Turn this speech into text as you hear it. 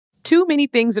Too many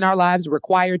things in our lives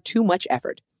require too much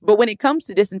effort. But when it comes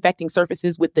to disinfecting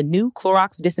surfaces with the new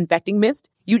Clorox Disinfecting Mist,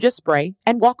 you just spray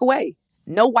and walk away.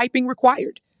 No wiping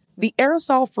required. The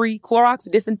aerosol-free Clorox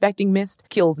Disinfecting Mist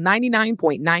kills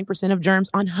 99.9% of germs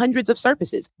on hundreds of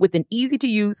surfaces with an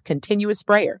easy-to-use continuous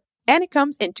sprayer. And it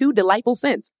comes in 2 delightful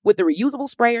scents with the reusable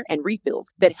sprayer and refills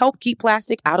that help keep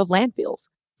plastic out of landfills.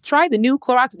 Try the new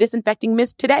Clorox Disinfecting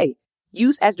Mist today.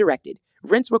 Use as directed.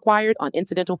 Rinse required on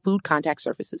incidental food contact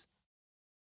surfaces.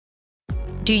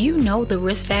 Do you know the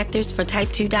risk factors for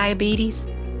type 2 diabetes?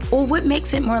 Or what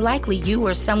makes it more likely you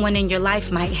or someone in your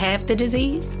life might have the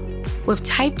disease? With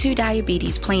type 2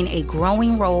 diabetes playing a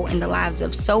growing role in the lives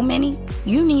of so many,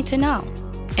 you need to know.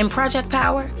 In Project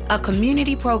Power, a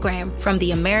community program from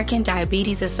the American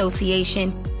Diabetes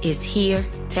Association is here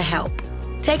to help.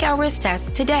 Take our risk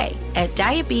test today at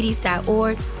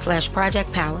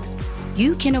diabetes.org/projectpower.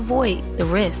 You can avoid the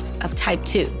risks of type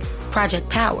 2. Project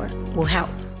Power will help.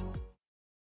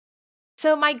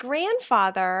 So my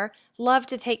grandfather loved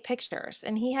to take pictures,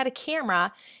 and he had a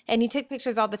camera and he took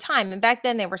pictures all the time. And back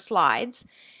then they were slides.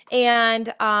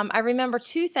 And I remember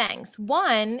 2 things.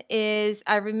 One is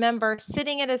I remember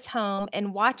sitting at his home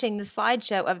and watching the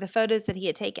slideshow of the photos that he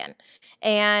had taken.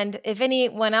 And if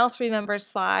anyone else remembers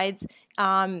slides,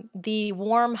 the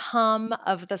warm hum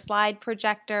of the slide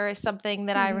projector is something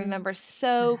that I remember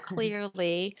so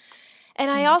clearly. And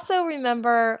I also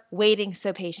remember waiting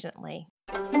so patiently.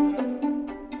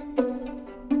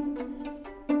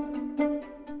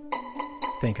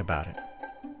 Think about it.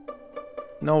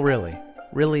 No, really.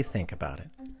 Really think about it.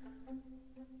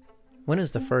 When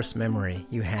is the first memory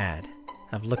you had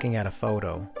of looking at a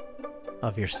photo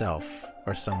of yourself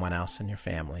or someone else in your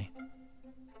family?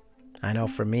 I know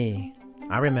for me,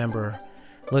 I remember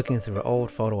looking through old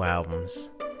photo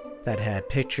albums that had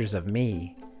pictures of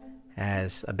me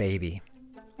as a baby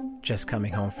just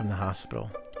coming home from the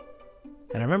hospital.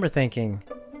 And I remember thinking,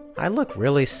 I look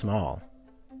really small.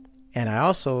 And I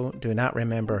also do not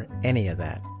remember any of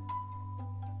that.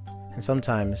 And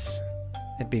sometimes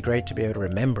it'd be great to be able to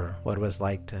remember what it was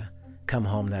like to come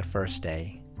home that first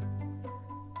day.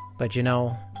 But you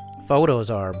know,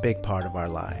 photos are a big part of our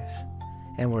lives.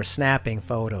 And we're snapping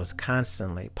photos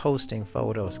constantly, posting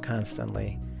photos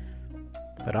constantly.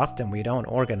 But often we don't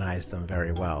organize them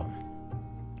very well.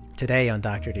 Today on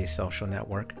Dr. D's Social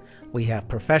Network, we have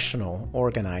professional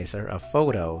organizer of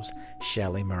photos,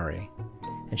 Shelley Murray.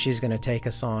 And she's going to take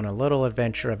us on a little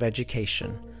adventure of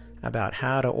education about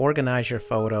how to organize your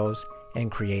photos and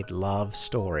create love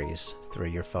stories through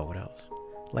your photos.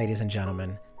 Ladies and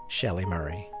gentlemen, Shelley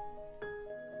Murray.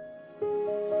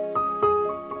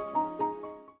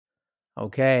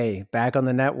 Okay, back on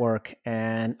the network,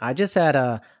 and I just had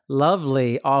a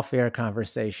lovely off-air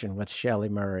conversation with Shelley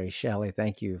Murray. Shelley,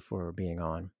 thank you for being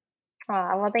on.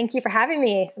 Well, thank you for having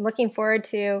me. I'm looking forward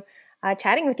to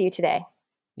chatting with you today.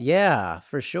 Yeah,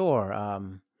 for sure.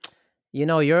 You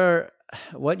know,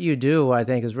 what you do, I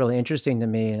think, is really interesting to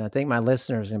me. And I think my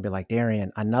listeners are going to be like,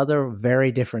 Darian, another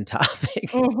very different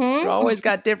topic. You always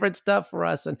got different stuff for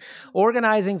us. And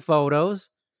organizing photos.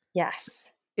 Yes.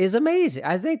 Is amazing.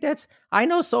 I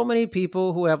know so many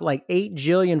people who have like 8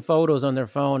 jillion photos on their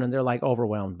phone and they're like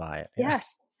overwhelmed by it.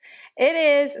 Yes. It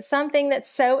is something that's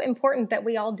so important that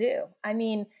we all do. I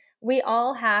mean, we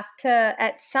all have to,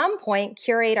 at some point,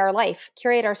 curate our life,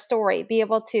 curate our story, be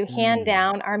able to hand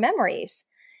down our memories.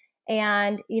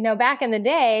 And, you know, back in the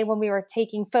day when we were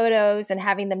taking photos and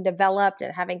having them developed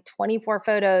and having 24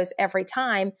 photos every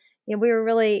time, you know, we were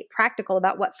really practical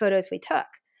about what photos we took.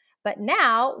 But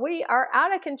now we are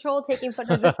out of control taking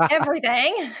photos of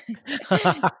everything,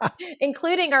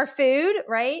 including our food,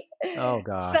 right? Oh,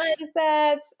 gosh.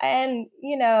 Sunsets. And,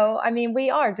 you know, I mean, we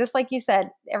are, just like you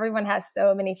said, everyone has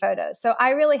so many photos. So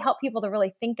I really help people to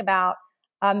really think about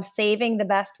saving the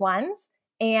best ones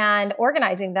and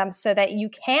organizing them so that you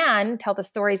can tell the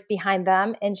stories behind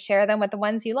them and share them with the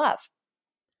ones you love.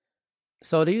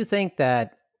 So do you think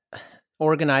that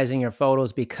organizing your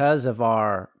photos because of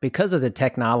the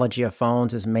technology of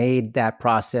phones has made that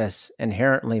process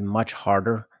inherently much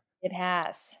harder? It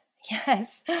has.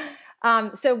 Yes.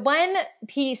 So one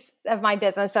piece of my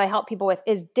business that I help people with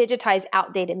is digitize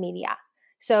outdated media.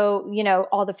 So, you know,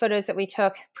 all the photos that we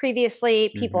took previously,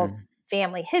 people's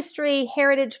family history,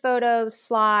 heritage photos,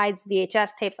 slides,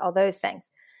 VHS tapes, all those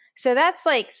things. So that's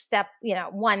like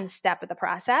one step of the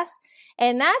process.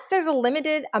 And there's a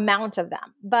limited amount of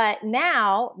them. But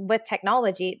now with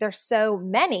technology, there's so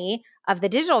many of the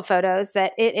digital photos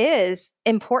that it is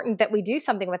important that we do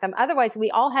something with them. Otherwise,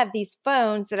 we all have these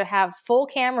phones that have full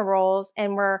camera rolls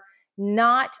and we're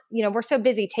so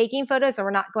busy taking photos and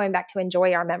we're not going back to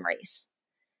enjoy our memories.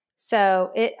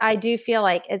 So I do feel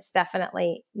like it's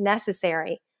definitely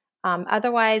necessary.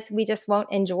 Otherwise, we just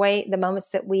won't enjoy the moments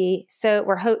that we're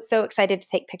so excited to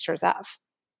take pictures of.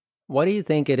 What do you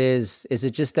think it is? Is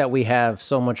it just that we have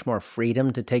so much more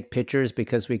freedom to take pictures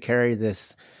because we carry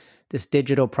this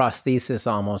digital prosthesis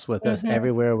almost with us Mm-hmm.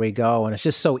 everywhere we go, and it's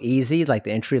just so easy, like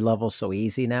the entry level's so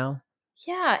easy now?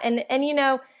 Yeah. And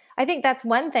I think that's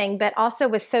one thing, but also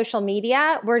with social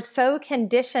media, we're so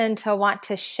conditioned to want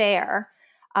to share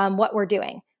what we're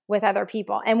doing with other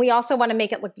people. And we also want to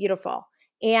make it look beautiful.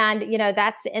 And,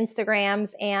 that's the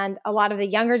Instagrams, and a lot of the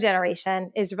younger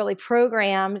generation is really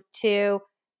programmed to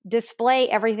display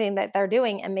everything that they're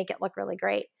doing and make it look really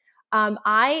great.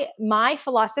 My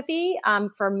philosophy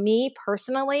for me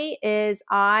personally is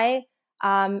I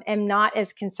am not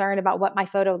as concerned about what my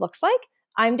photo looks like.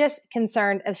 I'm just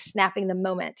concerned of snapping the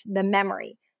moment, the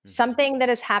memory, something that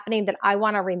is happening that I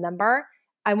want to remember.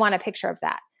 I want a picture of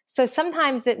that. So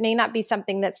sometimes it may not be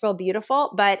something that's real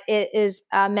beautiful, but it is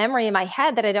a memory in my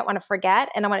head that I don't want to forget.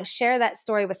 And I want to share that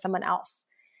story with someone else.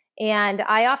 And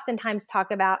I oftentimes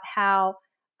talk about how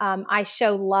I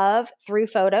show love through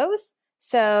photos.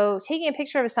 So taking a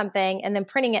picture of something and then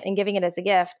printing it and giving it as a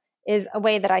gift is a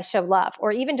way that I show love,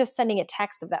 or even just sending a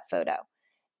text of that photo.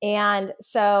 And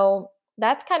so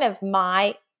that's kind of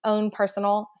my own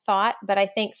personal thought. But I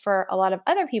think for a lot of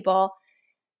other people,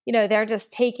 they're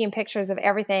just taking pictures of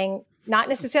everything, not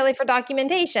necessarily for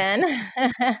documentation,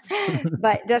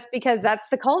 but just because that's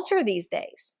the culture these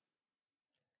days.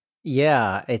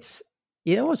 Yeah, it's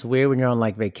what's weird when you're on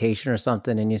like vacation or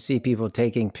something and you see people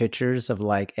taking pictures of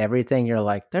like everything, you're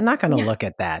like, they're not going to look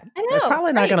at that. I know, they're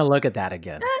probably not right? going to look at that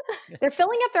again. They're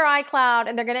filling up their iCloud,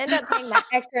 and they're going to end up paying that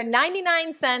extra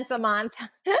 99 cents a month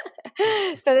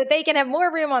so that they can have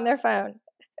more room on their phone.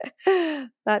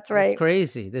 That's right. It's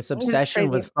crazy. This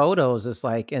obsession with photos is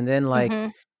like, and then like, Mm-hmm.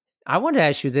 I want to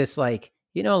ask you this, like,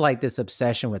 like this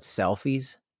obsession with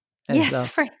selfies and Yes,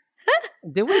 stuff. right.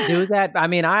 Did we do that? I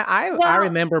mean, I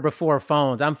remember before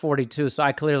phones. I'm 42, so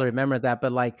I clearly remember that.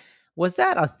 But like, was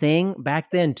that a thing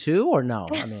back then too, or no?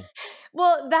 I mean,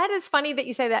 well, that is funny that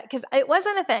you say that, because it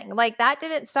wasn't a thing. Like, that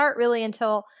didn't start really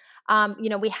until,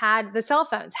 we had the cell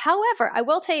phones. However, I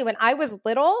will tell you, when I was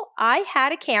little, I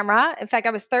had a camera. In fact,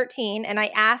 I was 13 and I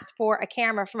asked for a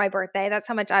camera for my birthday. That's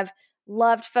how much I've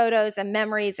loved photos and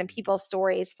memories and people's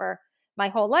stories for my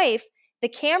whole life. The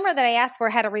camera that I asked for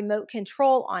had a remote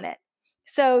control on it.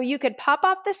 So you could pop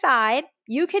off the side,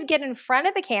 you could get in front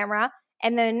of the camera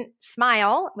and then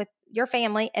smile with your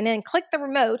family and then click the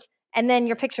remote, and then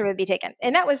your picture would be taken.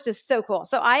 And that was just so cool.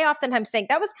 So I oftentimes think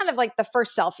that was kind of like the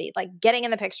first selfie, like getting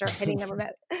in the picture, hitting the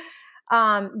remote.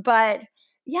 But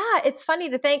yeah, it's funny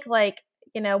to think like,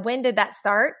 when did that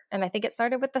start? And I think it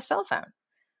started with the cell phone.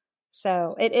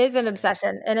 So it is an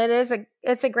obsession, and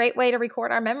it's a great way to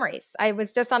record our memories. I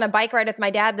was just on a bike ride with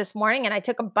my dad this morning, and I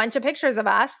took a bunch of pictures of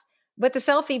us with the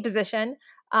selfie position,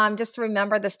 just to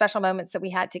remember the special moments that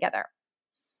we had together.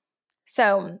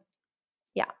 So,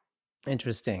 yeah.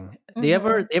 Interesting. Do you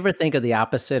ever think of the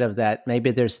opposite of that?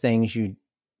 Maybe there's things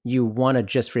you want to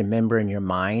just remember in your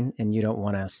mind and you don't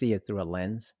want to see it through a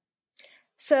lens?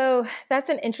 So that's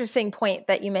an interesting point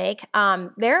that you make.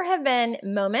 There have been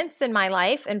moments in my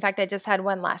life, in fact, I just had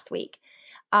one last week,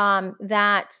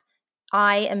 that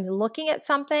I am looking at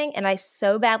something and I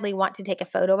so badly want to take a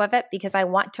photo of it because I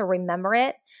want to remember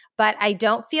it, but I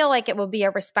don't feel like it will be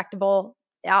a respectable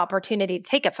opportunity to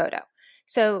take a photo.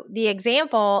 So the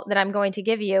example that I'm going to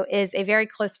give you is a very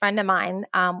close friend of mine.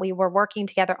 We were working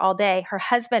together all day. Her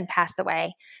husband passed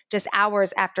away just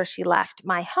hours after she left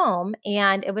my home,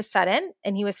 and it was sudden,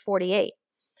 and he was 48.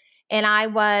 And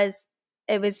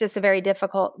it was just a very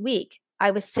difficult week.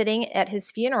 I was sitting at his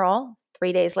funeral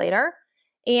 3 days later,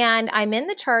 and I'm in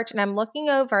the church and I'm looking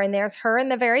over, and there's her in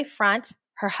the very front.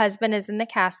 Her husband is in the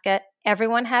casket.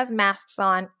 Everyone has masks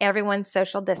on. Everyone's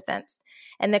social distanced.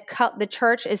 And the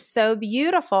church is so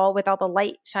beautiful with all the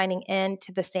light shining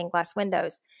into the stained glass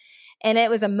windows. And it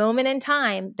was a moment in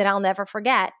time that I'll never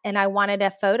forget. And I wanted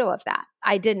a photo of that.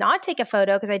 I did not take a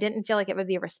photo because I didn't feel like it would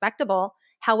be respectable.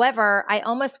 However, I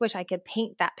almost wish I could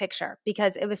paint that picture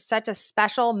because it was such a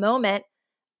special moment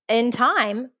in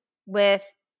time with,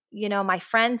 my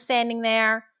friends standing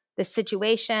there, the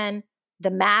situation,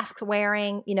 the masks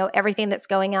wearing, everything that's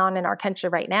going on in our country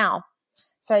right now.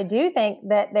 So I do think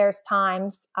that there's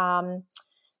times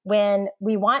when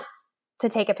we want to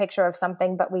take a picture of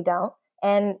something, but we don't,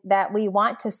 and that we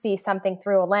want to see something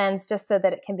through a lens just so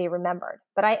that it can be remembered.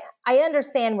 But I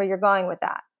understand where you're going with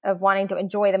that, of wanting to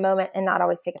enjoy the moment and not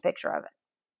always take a picture of it.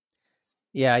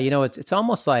 Yeah, it's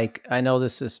almost like, I know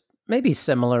this is maybe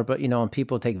similar, but when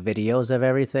people take videos of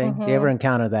everything, do you ever Mm-hmm.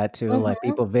 encounter that too? Like Mm-hmm.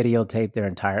 people videotape their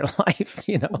entire life.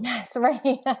 Yes,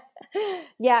 right.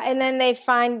 Yeah. And then they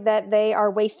find that they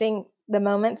are wasting the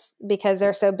moments because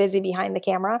they're so busy behind the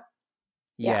camera.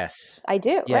 Yeah, Yes. I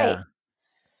do. Right. Yeah.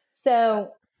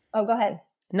 So, oh, go ahead.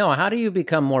 No, how do you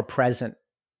become more present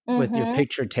with your Mm-hmm.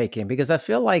 picture taking? Because I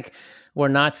feel like we're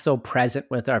not so present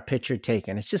with our picture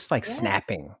taking. It's just like Yes.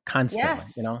 snapping constantly,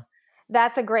 Yes.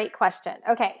 That's a great question.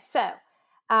 Okay. So,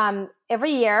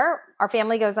 every year our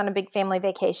family goes on a big family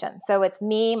vacation. So it's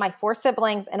me, my 4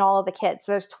 siblings, and all of the kids.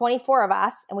 So there's 24 of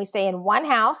us, and we stay in one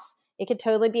house. It could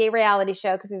totally be a reality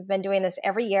show because we've been doing this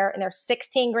every year, and there's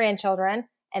 16 grandchildren,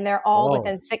 and they're all Whoa.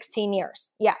 within 16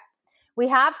 years. Yeah. We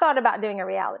have thought about doing a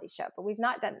reality show, but we've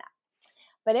not done that.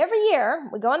 But every year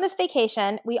we go on this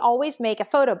vacation, we always make a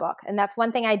photo book. And that's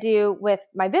one thing I do with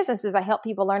my business is I help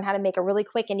people learn how to make a really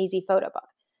quick and easy photo book.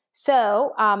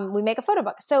 So we make a photo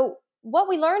book. So what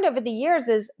we learned over the years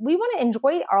is we want to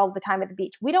enjoy all the time at the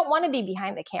beach. We don't want to be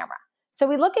behind the camera. So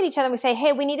we look at each other and we say,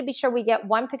 hey, we need to be sure we get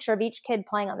one picture of each kid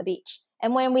playing on the beach.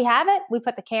 And when we have it, we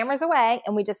put the cameras away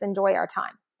and we just enjoy our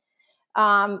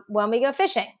time. When we go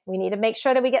fishing, we need to make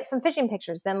sure that we get some fishing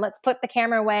pictures. Then let's put the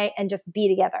camera away and just be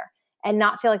together and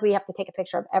not feel like we have to take a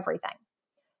picture of everything.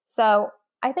 So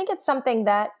I think it's something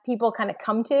that people kind of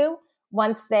come to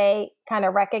once they kind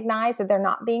of recognize that they're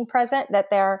not being present, that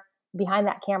they're behind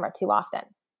that camera too often.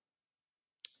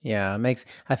 Yeah,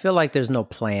 I feel like there's no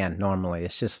plan normally.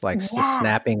 It's just like just Yes.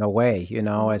 snapping away,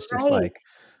 It's just Right. like,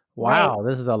 wow,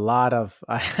 this is a lot of,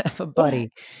 I have a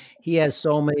buddy, he has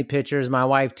so many pictures. My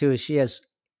wife too, she has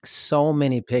so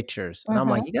many pictures. And I'm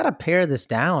like, Mhm. you got to pare this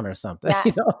down or something,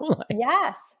 Yes. like,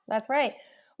 Yes, that's right.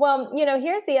 Well,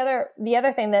 here's the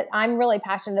other thing that I'm really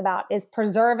passionate about is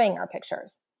preserving our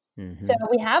pictures. So mhm.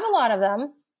 we have a lot of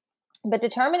them, but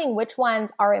determining which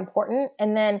ones are important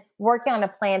and then working on a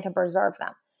plan to preserve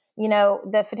them.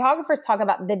 The photographers talk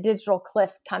about the digital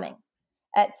cliff coming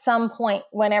at some point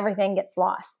when everything gets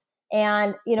lost.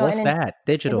 And, What's that?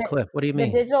 Digital clip. What do you the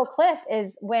mean? digital cliff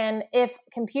is if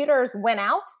computers went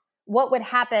out, what would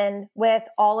happen with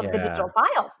all of the digital Yeah.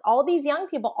 files? All these young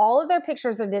people, all of their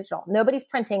pictures are digital. Nobody's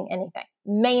printing anything,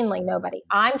 mainly nobody.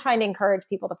 I'm trying to encourage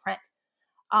people to print.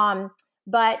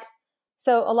 But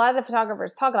so a lot of the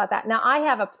photographers talk about that. Now I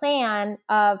have a plan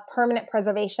of permanent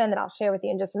preservation that I'll share with you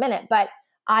in just a minute, but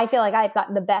I feel like I've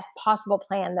got the best possible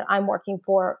plan that I'm working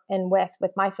for and with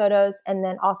my photos and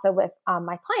then also with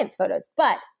my clients' photos.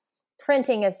 But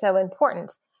printing is so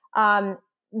important.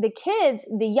 The kids,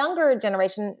 the younger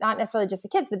generation, not necessarily just the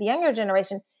kids, but the younger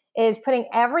generation is putting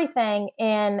everything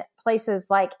in places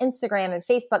like Instagram and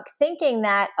Facebook, thinking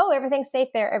that, everything's safe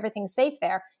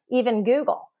there, even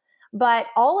Google. But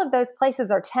all of those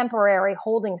places are temporary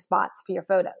holding spots for your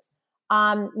photos.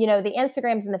 The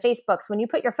Instagrams and the Facebooks, when you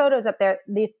put your photos up there,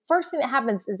 the first thing that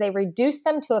happens is they reduce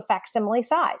them to a facsimile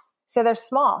size. So they're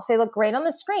small. So they look great on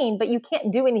the screen, but you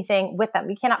can't do anything with them.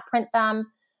 You cannot print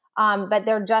them, but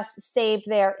they're just saved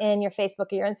there in your Facebook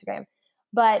or your Instagram.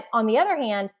 But on the other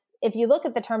hand, if you look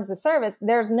at the terms of service,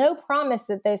 there's no promise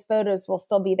that those photos will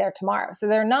still be there tomorrow. So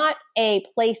they're not a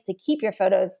place to keep your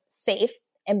photos safe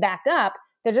and backed up.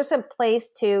 They're just a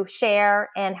place to share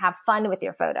and have fun with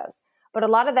your photos. But a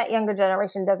lot of that younger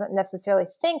generation doesn't necessarily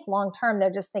think long-term. They're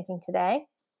just thinking today.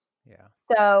 Yeah.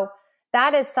 So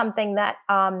that is something that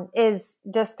is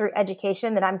just through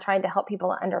education that I'm trying to help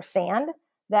people understand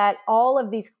that all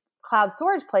of these cloud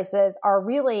storage places are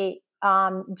really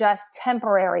just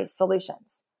temporary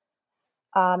solutions,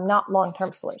 not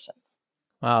long-term solutions.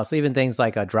 Wow. So even things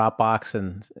like a Dropbox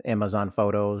and Amazon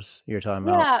Photos you're talking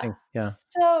about.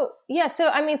 Yeah. So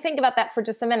I mean, think about that for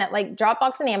just a minute. Like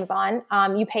Dropbox and Amazon,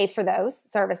 you pay for those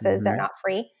services. They're not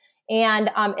free.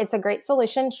 And it's a great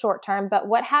solution short term. But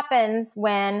what happens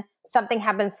when something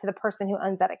happens to the person who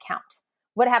owns that account?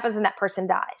 What happens when that person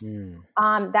dies?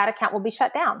 That account will be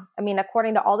shut down. I mean,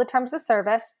 according to all the terms of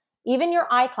service, even your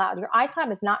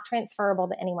iCloud is not transferable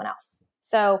to anyone else.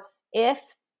 So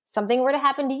if something were to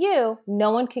happen to you,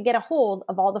 no one could get a hold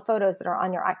of all the photos that are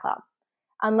on your iCloud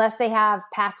unless they have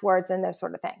passwords and those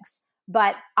sort of things.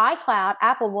 But iCloud,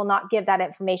 Apple will not give that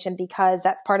information because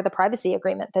that's part of the privacy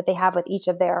agreement that they have with each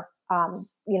of their,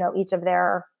 each of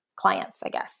their clients, I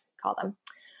guess, call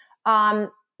them.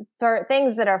 For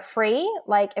things that are free,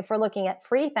 like if we're looking at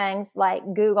free things like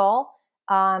Google,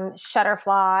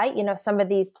 Shutterfly, some of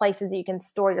these places that you can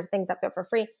store your things up there for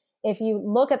free. If you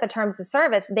look at the terms of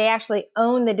service, they actually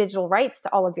own the digital rights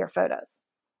to all of your photos.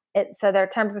 So their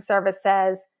terms of service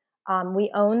says,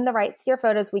 we own the rights to your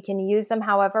photos. We can use them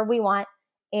however we want.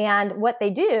 And what they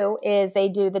do is they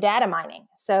do the data mining.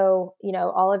 So,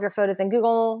 all of your photos in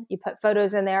Google, you put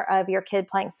photos in there of your kid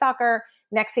playing soccer.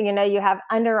 Next thing you know, you have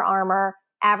Under Armour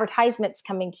advertisements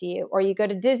coming to you, or you go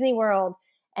to Disney World,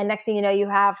 and next thing you know, you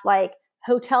have like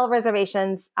hotel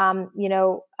reservations,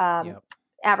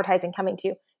 advertising coming to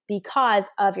you because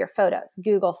of your photos.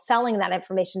 Google selling that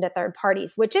information to third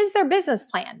parties, which is their business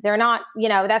plan. They're not,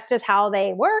 that's just how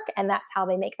they work and that's how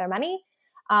they make their money.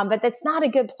 But that's not a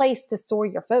good place to store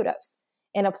your photos,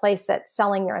 in a place that's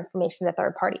selling your information to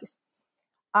third parties.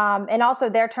 And also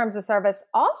their terms of service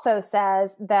also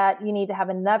says that you need to have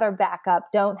another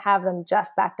backup. Don't have them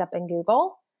just backed up in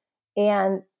Google.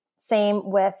 And same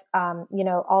with,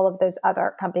 all of those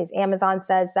other companies. Amazon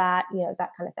says that, that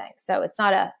kind of thing. So it's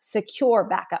not a secure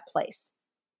backup place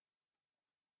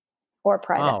or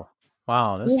private.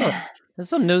 Wow. This is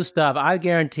some new stuff. I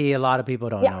guarantee a lot of people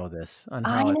don't know this. On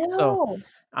how I know. So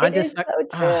It is so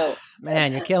true.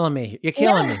 Man, you're killing me. You're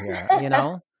killing me here.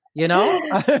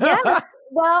 Yes.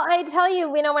 Well, I tell you,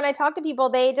 when I talk to people,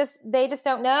 they just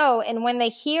don't know. And when they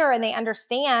hear and they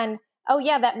understand, oh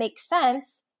yeah, that makes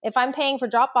sense. If I'm paying for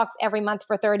Dropbox every month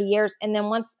for 30 years, and then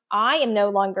once I am no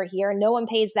longer here, no one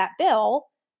pays that bill,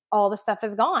 all the stuff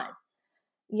is gone.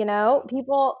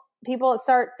 People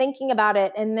start thinking about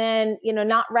it, and then,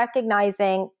 not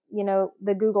recognizing,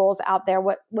 the Googles out there,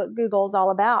 what Google's all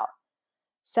about.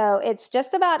 So it's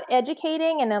just about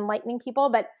educating and enlightening people,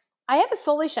 but I have a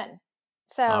solution.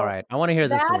 So all right, I want to hear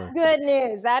this. That's good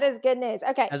news. That is good news.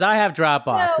 Okay. As I have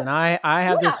Dropbox, and I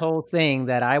have this whole thing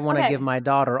that I want to give my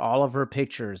daughter all of her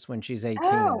pictures when she's 18.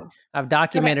 I've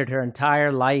documented her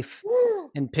entire life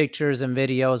in pictures and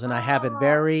videos, and I have it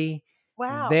very,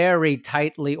 very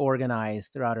tightly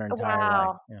organized throughout her entire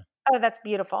life. Yeah. Oh, that's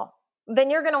beautiful. Then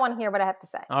you're going to want to hear what I have to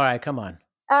say. All right, come on.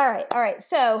 All right.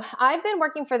 So I've been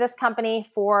working for this company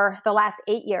for the last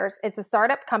 8 years. It's a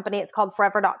startup company. It's called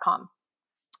forever.com.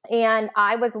 And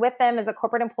I was with them as a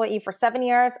corporate employee for 7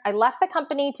 years. I left the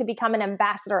company to become an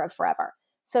ambassador of Forever.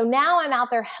 So now I'm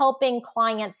out there helping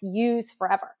clients use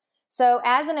Forever. So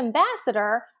as an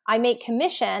ambassador, I make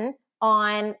commission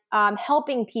on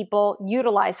helping people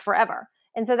utilize Forever.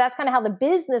 And so that's kind of how the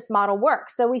business model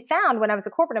works. So we found when I was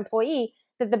a corporate employee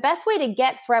that the best way to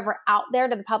get Forever out there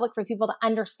to the public for people to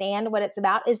understand what it's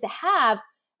about is to have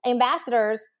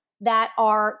ambassadors that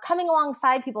are coming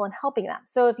alongside people and helping them.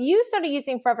 So if you started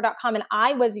using forever.com and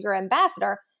I was your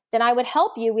ambassador, then I would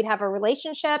help you. We'd have a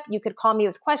relationship. You could call me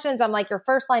with questions. I'm like your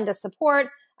first line to support.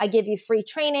 I give you free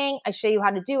training. I show you how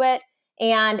to do it.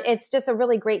 And it's just a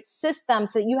really great system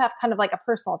so that you have kind of like a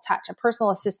personal touch, a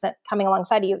personal assistant coming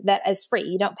alongside of you that is free.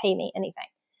 You don't pay me anything.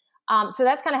 So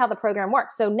that's kind of how the program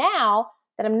works. So now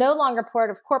that I'm no longer part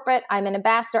of corporate, I'm an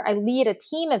ambassador. I lead a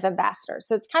team of ambassadors.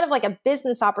 So it's kind of like a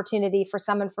business opportunity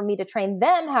for me to train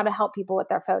them how to help people with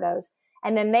their photos.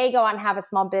 And then they go on and have a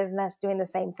small business doing the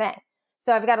same thing.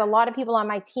 So I've got a lot of people on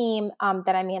my team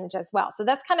that I manage as well. So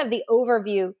that's kind of the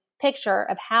overview picture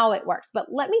of how it works. But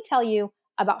let me tell you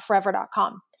about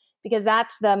forever.com, because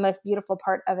that's the most beautiful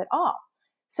part of it all.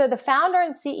 So the founder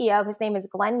and CEO, his name is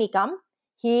Glenn Meekum.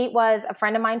 He was a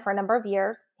friend of mine for a number of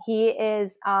years. He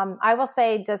is, I will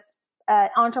say, just an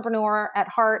entrepreneur at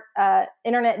heart,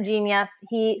 internet genius.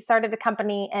 He started a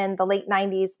company in the late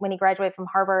 90s when he graduated from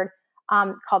Harvard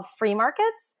called Free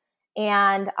Markets.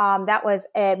 And that was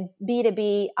a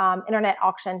B2B internet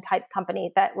auction type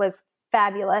company that was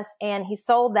fabulous. And he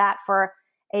sold that for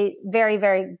a very,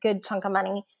 very good chunk of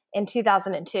money in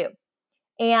 2002.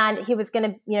 And he was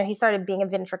going to, he started being a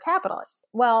venture capitalist.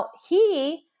 Well,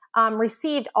 he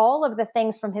received all of the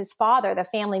things from his father, the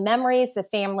family memories, the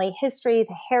family history,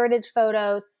 the heritage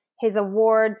photos, his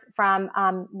awards from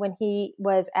when he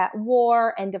was at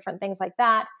war and different things like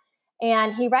that.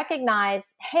 And he recognized,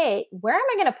 hey, where am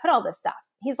I going to put all this stuff?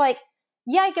 He's like,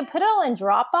 yeah, I can put it all in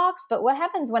Dropbox, but what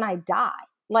happens when I die?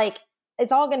 Like,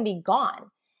 it's all going to be gone.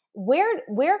 Where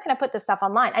can I put this stuff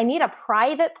online? I need a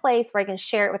private place where I can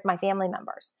share it with my family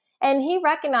members. And he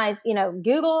recognized,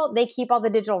 Google, they keep all the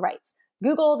digital rights.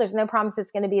 Google, there's no promise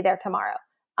it's going to be there tomorrow.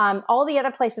 All the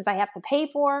other places I have to pay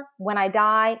for, when I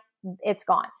die, it's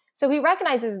gone. So he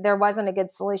recognizes there wasn't a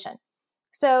good solution.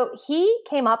 So he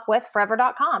came up with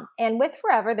forever.com. And with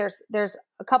Forever, there's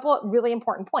a couple of really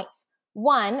important points.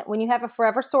 One, when you have a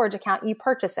Forever storage account, you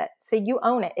purchase it. So you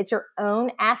own it. It's your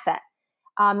own asset.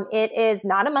 It is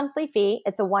not a monthly fee.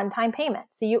 It's a one-time payment.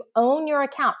 So you own your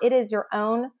account. It is your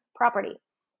own property.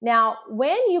 Now,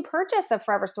 when you purchase a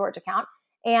Forever storage account,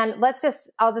 and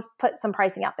I'll just put some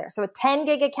pricing out there. So a 10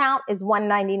 gig account is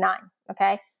 $199.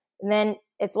 Okay. And then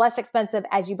it's less expensive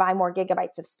as you buy more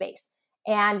gigabytes of space.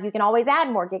 And you can always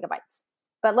add more gigabytes.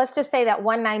 But let's just say that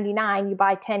 $199, you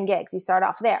buy 10 gigs, you start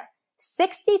off there.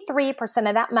 63%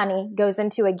 of that money goes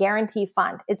into a guarantee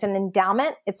fund. It's an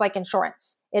endowment. It's like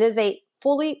insurance. It is a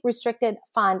fully restricted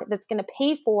fund that's going to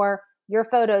pay for your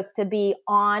photos to be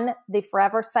on the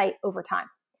Forever site over time.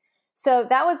 So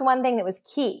that was one thing that was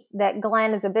key that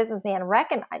Glenn, as a businessman,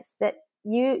 recognized that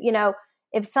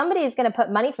if somebody is going to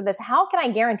put money for this, how can I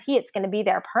guarantee it's going to be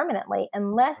there permanently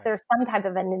unless there's some type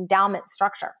of an endowment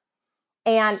structure?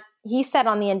 And he sat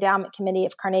on the endowment committee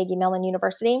of Carnegie Mellon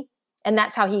University, and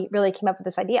that's how he really came up with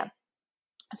this idea.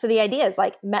 So the idea is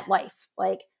like MetLife,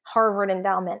 like Harvard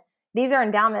endowment. These are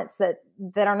endowments that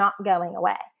are not going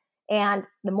away. And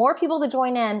the more people that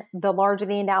join in, the larger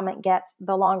the endowment gets,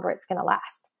 the longer it's going to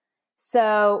last.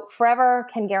 So Forever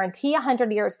can guarantee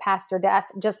 100 years past your death,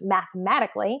 just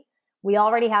mathematically. We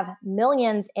already have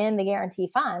millions in the guarantee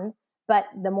fund, but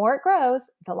the more it grows,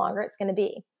 the longer it's going to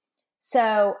be.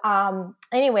 So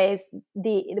anyways,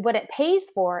 what it pays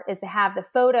for is to have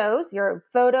your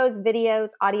photos, videos,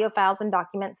 audio files, and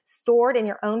documents stored in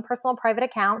your own personal private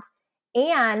account.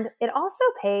 And it also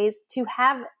pays to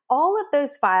have all of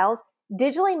those files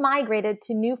digitally migrated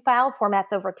to new file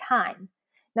formats over time.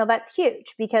 Now that's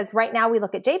huge because right now we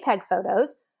look at JPEG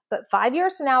photos, but 5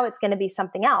 years from now, it's going to be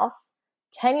something else.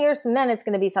 10 years from then, it's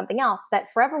going to be something else. But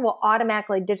Forever will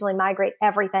automatically digitally migrate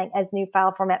everything as new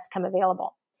file formats come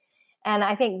available. And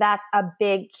I think that's a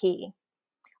big key.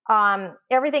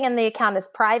 Everything in the account is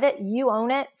private. You own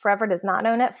it. Forever does not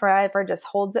own it. Forever just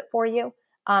holds it for you.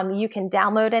 You can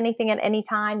download anything at any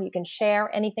time. You can share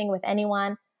anything with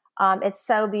anyone. It's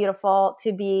so beautiful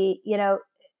to be,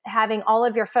 having all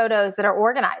of your photos that are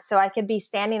organized. So I could be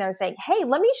standing there and saying, hey,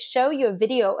 let me show you a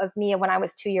video of me when I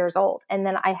was 2 years old. And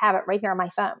then I have it right here on my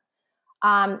phone.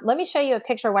 Let me show you a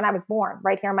picture when I was born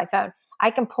right here on my phone. I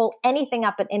can pull anything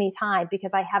up at any time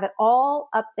because I have it all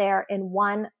up there in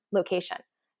one location.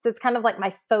 So it's kind of like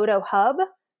my photo hub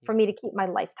for me to keep my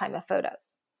lifetime of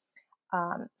photos.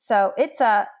 So it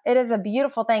is a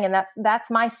beautiful thing. And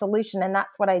that's my solution. And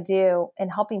that's what I do in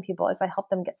helping people is I help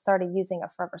them get started using a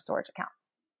Forever storage account.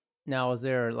 Now, is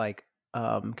there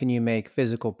can you make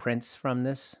physical prints from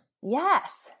this?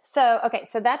 Yes. So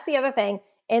that's the other thing.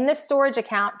 In this storage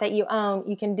account that you own,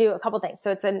 you can do a couple things.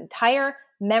 So it's an entire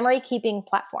memory keeping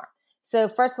platform. So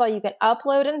first of all, you can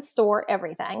upload and store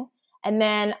everything. And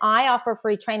then I offer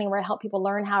free training where I help people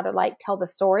learn how to tell the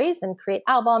stories and create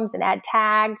albums and add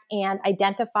tags and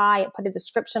identify and put a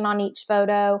description on each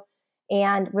photo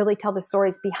and really tell the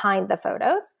stories behind the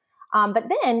photos.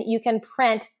 But then you can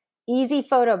print easy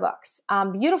photo books,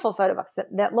 beautiful photo books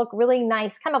that look really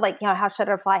nice, kind of like how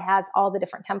Shutterfly has all the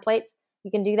different templates. You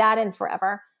can do that in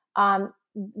Forever.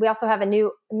 We also have a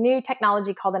new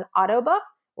technology called an auto book,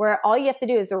 where all you have to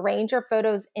do is arrange your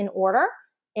photos in order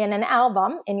in an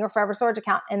album in your Forever storage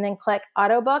account, and then click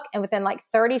auto book. And within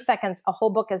 30 seconds, a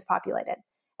whole book is populated.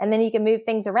 And then you can move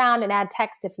things around and add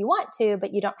text if you want to,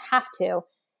 but you don't have to.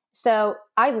 So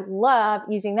I love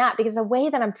using that because the way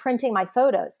that I'm printing my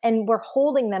photos and we're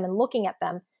holding them and looking at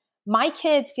them, my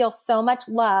kids feel so much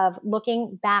love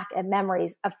looking back at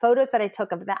memories of photos that I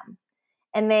took of them.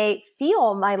 And they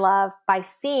feel my love by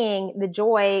seeing the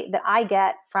joy that I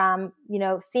get from,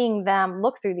 seeing them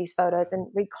look through these photos and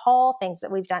recall things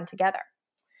that we've done together.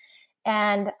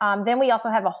 And then we also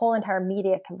have a whole entire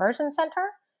media conversion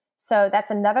center. So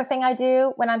that's another thing I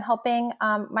do when I'm helping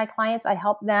my clients. I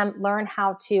help them learn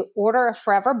how to order a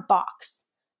Forever box,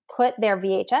 put their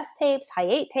VHS tapes, high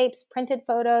 8 tapes, printed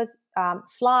photos,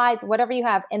 slides, whatever you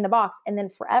have in the box. And then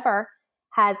Forever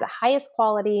has the highest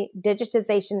quality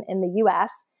digitization in the US.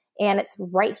 And it's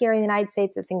right here in the United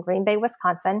States. It's in Green Bay,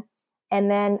 Wisconsin. And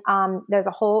then there's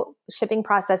a whole shipping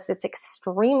process that's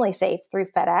extremely safe through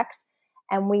FedEx.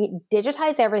 And we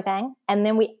digitize everything. And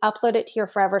then we upload it to your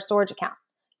Forever storage account.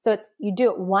 So you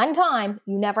do it one time,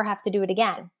 you never have to do it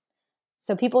again.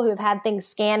 So people who have had things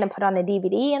scanned and put on a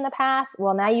DVD in the past,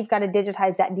 well, now you've got to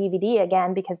digitize that DVD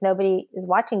again because nobody is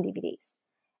watching DVDs.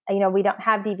 We don't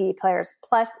have DVD players.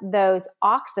 Plus those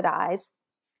oxidize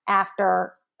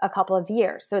after a couple of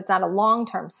years. So it's not a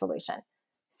long-term solution.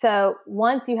 So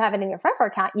once you have it in your Forever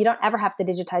account, you don't ever have to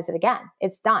digitize it again.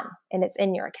 It's done and it's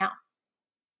in your account.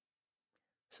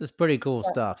 This is pretty cool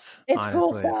stuff. It's honestly.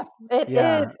 cool stuff. It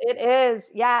is. It is.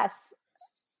 Yes.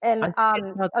 And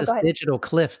about this digital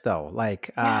cliff though.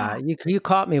 You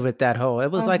caught me with that whole. It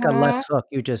was like a left hook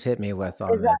you just hit me with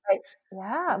on this. Right?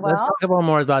 Yeah. Well, Let's talk about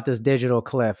more about this digital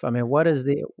cliff. I mean, where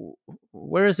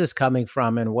is this coming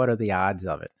from, and what are the odds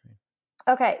of it?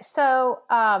 Okay, so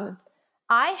I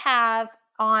have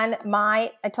I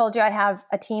told you I have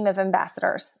a team of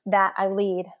ambassadors that I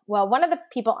lead. Well, one of the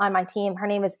people on my team, her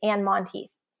name is Ann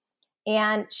Monteith.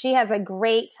 And she has a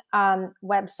great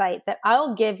website that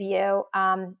I'll give you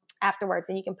afterwards,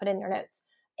 and you can put in your notes.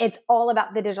 It's all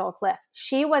about the digital cliff.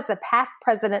 She was the past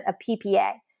president of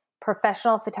PPA,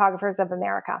 Professional Photographers of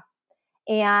America.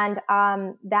 And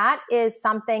that is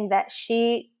something that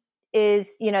she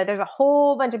is, there's a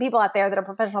whole bunch of people out there that are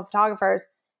professional photographers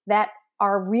that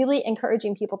are really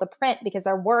encouraging people to print because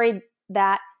they're worried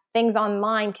that things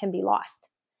online can be lost.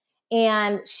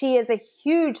 And she is a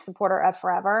huge supporter of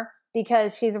Forever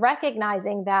because she's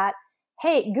recognizing that,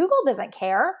 hey, Google doesn't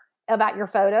care about your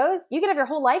photos. You could have your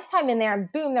whole lifetime in there and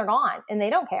boom, they're gone and they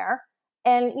don't care.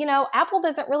 And, Apple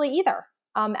doesn't really either.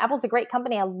 Apple's a great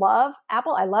company. I love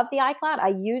Apple. I love the iCloud.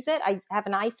 I use it. I have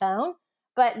an iPhone,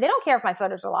 but they don't care if my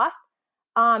photos are lost.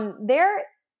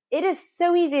 It is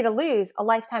so easy to lose a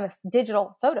lifetime of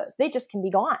digital photos. They just can be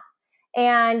gone.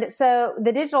 And so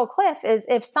the digital cliff is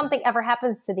if something ever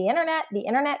happens to the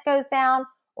internet goes down,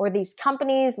 or these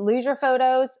companies lose your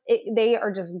photos, they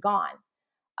are just gone.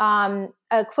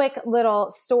 A quick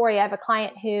little story. I have a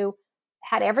client who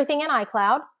had everything in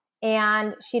iCloud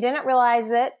and she didn't realize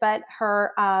it, but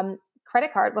her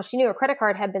credit card, she knew her credit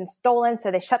card had been stolen.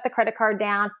 So they shut the credit card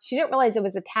down. She didn't realize it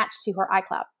was attached to her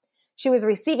iCloud. She was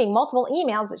receiving multiple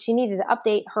emails that she needed to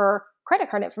update her credit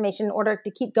card information in order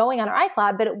to keep going on her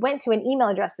iCloud, but it went to an email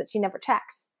address that she never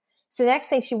checks. So the next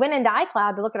thing she went into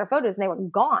iCloud to look at her photos and they were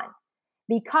gone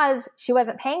because she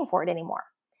wasn't paying for it anymore.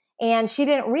 And she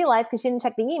didn't realize because she didn't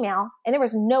check the email and there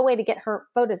was no way to get her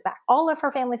photos back. All of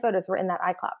her family photos were in that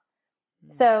iCloud.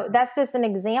 So that's just an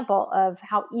example of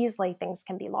how easily things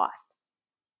can be lost.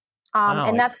 Wow.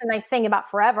 And that's the nice thing about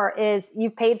Forever is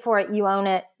you've paid for it, you own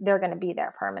it, they're going to be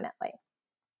there permanently.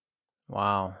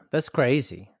 Wow, that's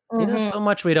crazy. So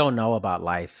much we don't know about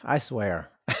life, I swear.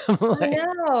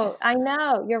 I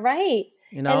know. You're right.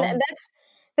 And that's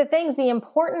the things, the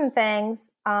important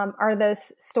things are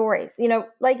those stories.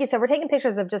 Like you said, we're taking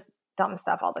pictures of just dumb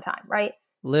stuff all the time, right?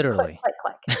 Literally. Click,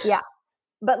 click, click. Yeah.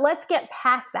 But let's get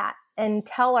past that and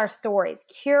tell our stories,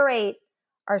 curate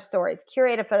our stories,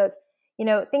 curate our photos.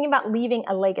 Thinking about leaving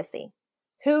a legacy,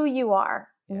 who you are,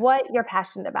 what you're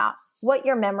passionate about, what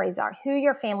your memories are, who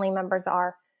your family members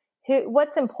are,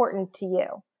 what's important to you.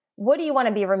 What do you want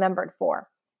to be remembered for?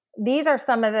 These are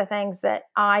some of the things that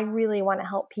I really want to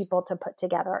help people to put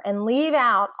together and leave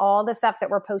out all the stuff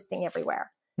that we're posting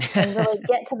everywhere and really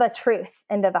get to the truth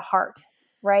and to the heart,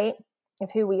 right, of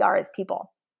who we are as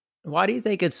people. Why do you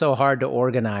think it's so hard to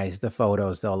organize the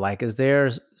photos though? Like, is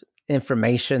there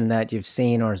information that you've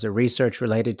seen or is there research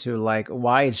related to like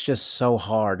why it's just so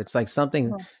hard? It's like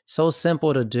something so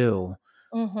simple to do,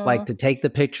 like to take the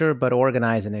picture, but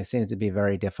organizing it seems to be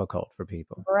very difficult for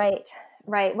people.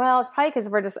 Right. Well, it's probably because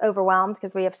we're just overwhelmed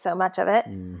because we have so much of it.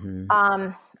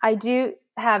 I do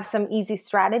have some easy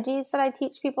strategies that I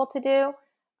teach people to do.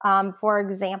 For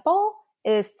example,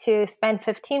 is to spend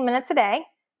 15 minutes a day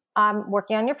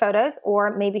working on your photos,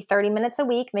 or maybe 30 minutes a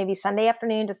week, maybe Sunday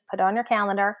afternoon, just put it on your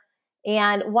calendar.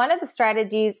 And one of the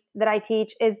strategies that I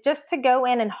teach is just to go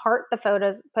in and heart the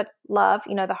photos, put love,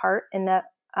 the heart in the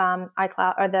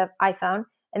iCloud or the iPhone.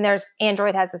 And there's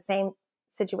Android has the same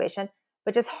situation,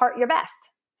 but just heart your best.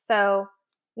 So,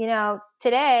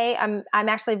 today I'm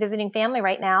actually visiting family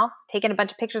right now, taking a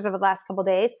bunch of pictures over the last couple of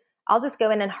days. I'll just go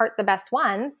in and heart the best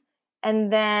ones.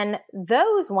 And then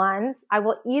those ones I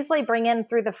will easily bring in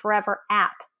through the Forever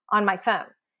app on my phone.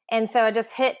 And so I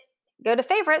just go to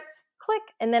favorites, click,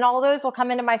 and then all those will come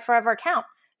into my Forever account.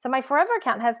 So my Forever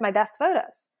account has my best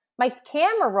photos. My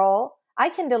camera roll, I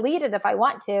can delete it if I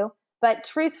want to, but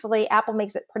truthfully, Apple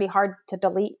makes it pretty hard to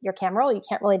delete your camera roll. You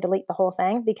can't really delete the whole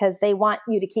thing because they want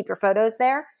you to keep your photos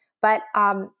there. But,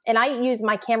 and I use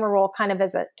my camera roll kind of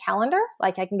as a calendar.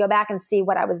 Like I can go back and see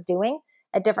what I was doing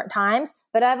at different times,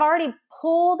 but I've already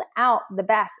pulled out the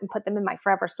best and put them in my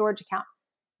Forever storage account.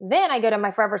 Then I go to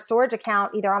my Forever storage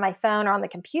account, either on my phone or on the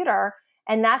computer.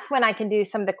 And that's when I can do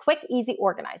some of the quick, easy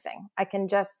organizing. I can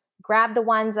just grab the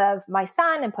ones of my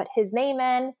son and put his name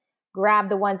in, grab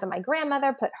the ones of my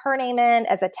grandmother, put her name in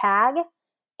as a tag.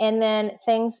 And then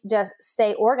things just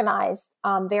stay organized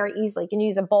very easily. You can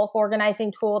use a bulk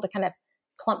organizing tool to kind of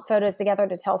clump photos together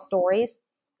to tell stories.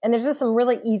 And there's just some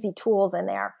really easy tools in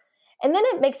there. And then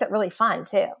it makes it really fun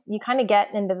too. You kind of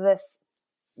get into this,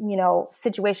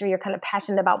 situation where you're kind of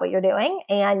passionate about what you're doing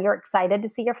and you're excited to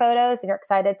see your photos and you're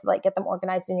excited to get them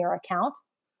organized in your account.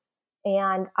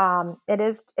 And it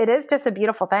is just a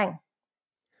beautiful thing.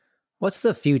 What's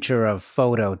the future of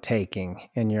photo taking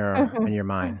in your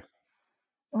mind?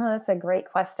 Well, that's a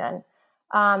great question.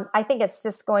 I think it's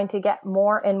just going to get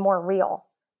more and more real.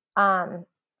 I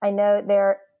know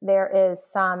there is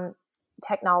some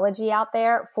technology out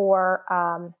there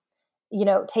for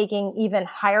taking even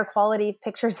higher quality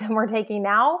pictures than we're taking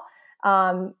now.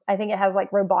 I think it has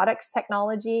like robotics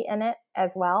technology in it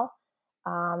as well.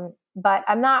 But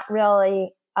I'm not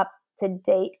really up to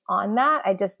date on that.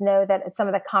 I just know that at some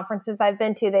of the conferences I've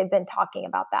been to, they've been talking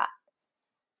about that.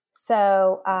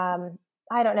 So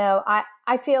I don't know.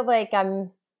 I feel like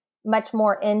I'm much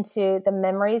more into the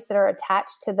memories that are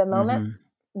attached to the moments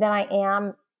than I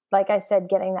am, like I said,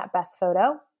 getting that best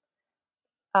photo.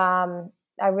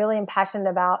 I really am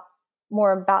passionate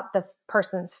more about the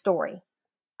person's story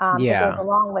that goes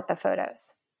along with the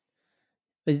photos.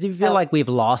 But do you feel like we've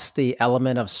lost the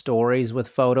element of stories with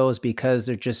photos because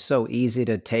they're just so easy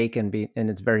to take and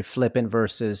it's very flippant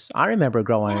versus I remember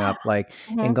growing up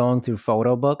and going through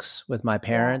photo books with my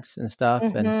parents and stuff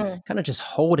and kind of just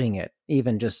holding it,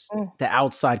 even just the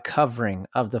outside covering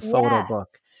of the photo book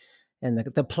and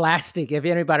the plastic. If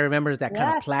anybody remembers that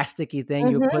kind of plasticky thing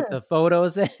you put the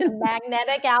photos in.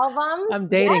 Magnetic albums. I'm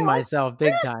dating myself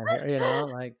big time here,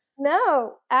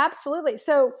 No, absolutely.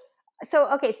 So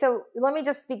let me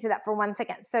just speak to that for 1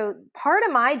 second. So part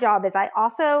of my job is I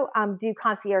also do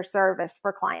concierge service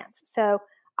for clients. So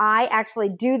I actually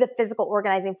do the physical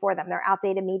organizing for them. They're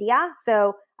outdated media.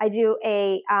 So I do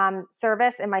a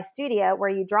service in my studio where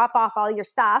you drop off all your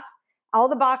stuff, all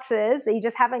the boxes that you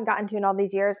just haven't gotten to in all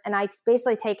these years. And I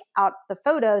basically take out the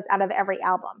photos out of every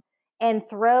album and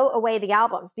throw away the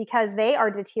albums because they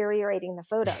are deteriorating the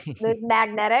photos. The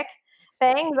magnetic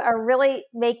things are really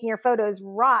making your photos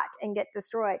rot and get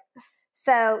destroyed.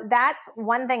 So that's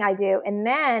one thing I do. And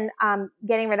then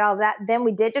getting rid of all of that, then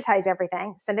we digitize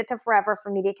everything, send it to Forever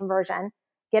for media conversion,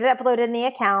 get it uploaded in the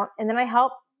account. And then I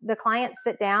help the client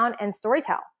sit down and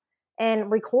storytell and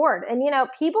record. And,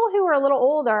 people who are a little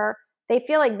older, they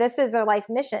feel like this is their life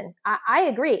mission. I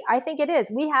agree. I think it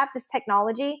is. We have this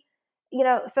technology,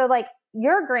 so like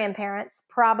your grandparents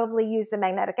probably used the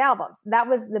magnetic albums. That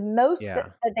was the most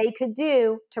that they could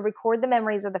do to record the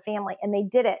memories of the family. And they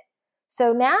did it.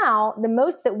 So now the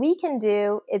most that we can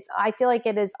do, I feel like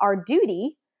it is our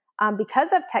duty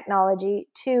because of technology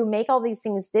to make all these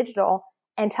things digital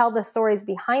and tell the stories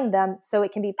behind them so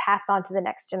it can be passed on to the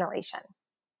next generation.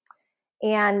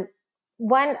 And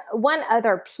one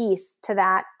other piece to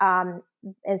that, and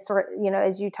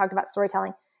as you talked about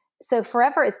storytelling. So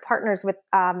Forever is partners with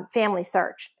Family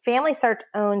Search. Family Search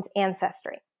owns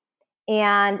Ancestry.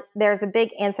 And there's a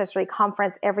big Ancestry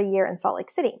conference every year in Salt Lake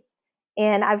City.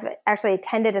 And I've actually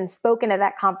attended and spoken at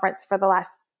that conference for the last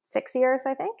 6 years,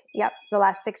 I think. Yep, the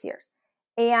last 6 years.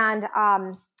 And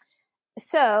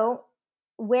so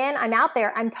when I'm out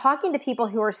there, I'm talking to people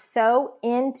who are so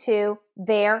into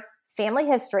their family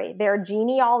history, their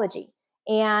genealogy,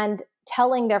 and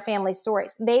telling their family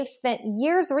stories. They've spent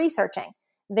years researching.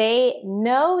 They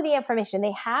know the information.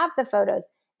 They have the photos.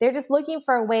 They're just looking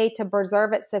for a way to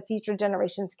preserve it so future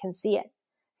generations can see it.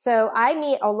 So I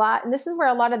meet a lot, and this is where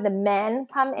a lot of the men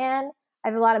come in. I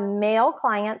have a lot of male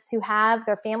clients who have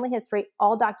their family history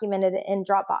all documented in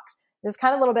Dropbox. This is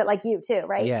kind of a little bit like you too,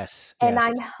 right? Yes. And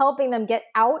I'm helping them get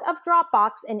out of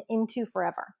Dropbox and into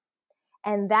Forever.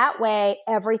 And that way,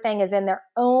 everything is in their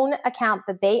own account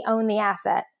that they own the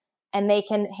asset, and they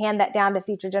can hand that down to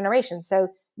future generations. So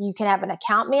you can have an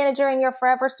account manager in your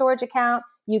Forever storage account.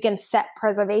 You can set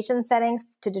preservation settings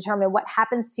to determine what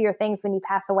happens to your things when you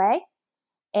pass away.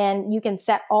 And you can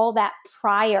set all that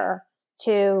prior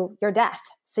to your death.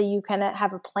 So you can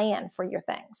have a plan for your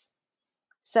things.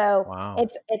 So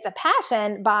it's a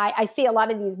passion I see a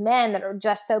lot of these men that are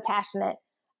just so passionate.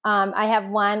 I have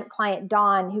one client,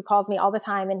 Don, who calls me all the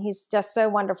time, and he's just so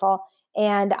wonderful.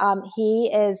 And he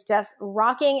is just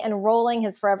rocking and rolling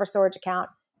his Forever storage account,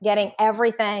 getting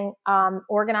everything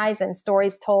organized and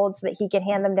stories told so that he can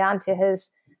hand them down to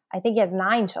I think he has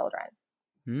 9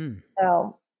 children.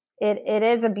 So it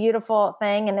is a beautiful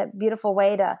thing and a beautiful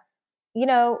way to,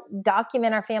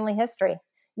 document our family history.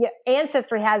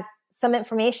 Ancestry has some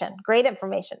information, great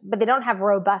information, but they don't have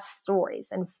robust stories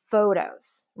and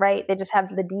photos, right? They just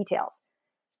have the details.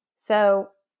 So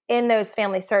in those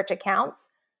Family Search accounts,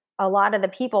 a lot of the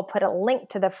people put a link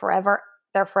to their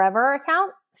Forever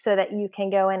account so that you can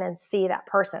go in and see that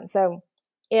person. So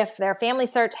if their Family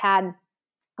Search had,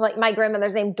 like my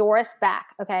grandmother's name, Doris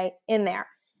Back, in there,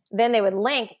 then they would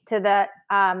link to the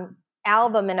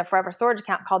album in a Forever storage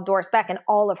account called Doris Beck, and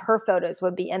all of her photos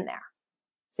would be in there.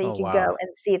 So you could go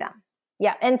and see them.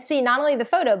 Yeah. And see not only the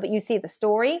photo, but you see the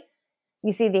story,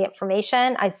 you see the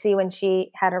information. I see when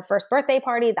she had her first birthday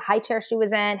party, the high chair she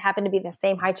was in happened to be the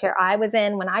same high chair I was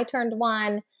in when I turned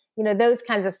 1. Those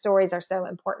kinds of stories are so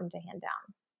important to hand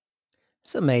down.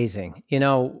 It's amazing.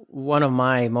 One of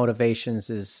my motivations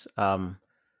is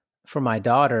for my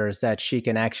daughter is that she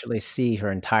can actually see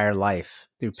her entire life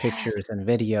through Yes. pictures and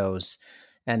videos.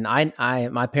 And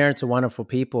my parents are wonderful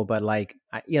people, but like,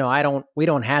 we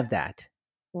don't have that.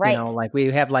 Right. Like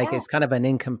we have like, Yeah. it's kind of an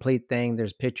incomplete thing.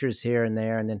 There's pictures here and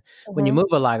there. And then when you Mhm.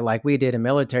 move a lot, like we did in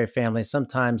military families,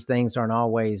 sometimes things aren't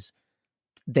always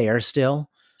there still,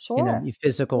 Sure. you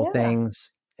physical Yeah.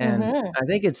 things. And Mhm. I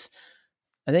think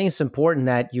it's important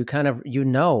that you kind of,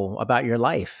 about your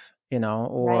life, Right.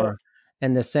 or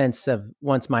in the sense of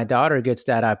once my daughter gets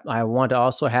that, I want to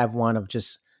also have one of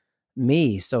just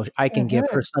me so I can give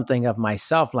her Mhm. something of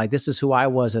myself. Like this is who I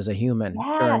was as a human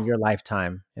during Yes. your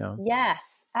lifetime.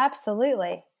 Yes,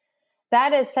 absolutely.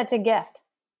 That is such a gift.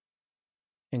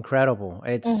 Incredible.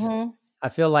 Mhm. I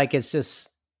feel like it's just,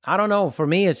 I don't know. For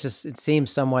me, it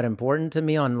seems somewhat important to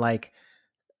me on like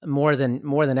more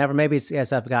than ever. Maybe it's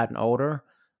as I've gotten older,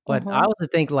 but I Mhm. also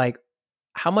think like,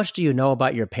 how much do you know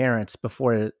about your parents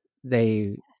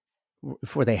they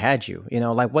before they had you?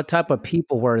 Like what type of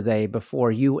people were they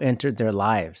before you entered their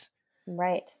lives?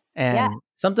 Right. Yeah. And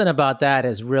something about that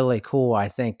is really cool, I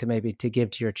think, to maybe to give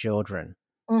to your children.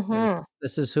 Mhm.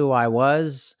 This is who I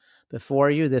was before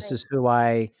you. This Right. is who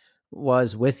I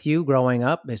was with you growing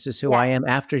up. This is who I Yes. am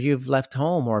after you've left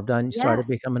home or started Yes.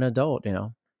 becoming an adult.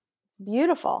 It's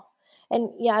beautiful.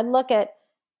 And yeah, I look at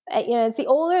it's the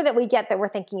older that we get that we're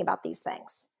thinking about these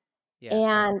things. Yes.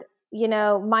 And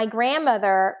my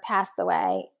grandmother passed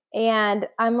away, and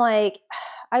I'm like,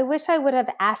 I wish I would have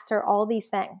asked her all these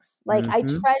things. Like, I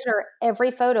Mhm. treasure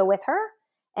every photo with her,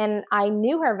 and I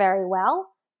knew her very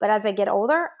well. But as I get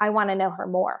older, I want to know her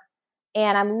more.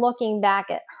 And I'm looking back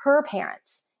at her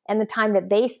parents and the time that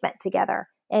they spent together.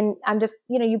 And I'm just,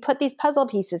 you put these puzzle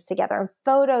pieces together, and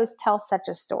photos tell such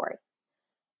a story.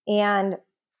 And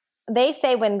they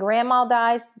say when grandma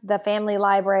dies, the family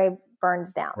library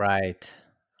burns down. Right.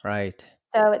 Right.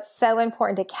 So it's so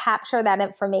important to capture that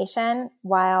information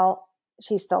while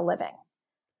she's still living.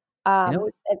 You know,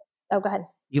 Oh, go ahead.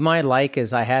 you might like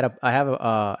is I have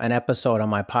an episode on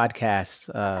my podcast.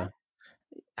 Okay.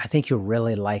 I think you'll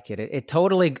really like it. It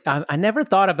totally. I never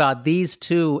thought about these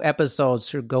two episodes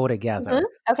to go Mhm. together.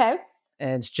 Okay.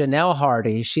 And it's Janelle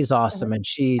Hardy. She's awesome, Mhm. and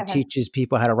she Okay. teaches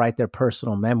people how to write their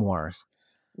personal memoirs.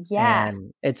 Yes.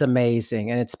 And it's amazing,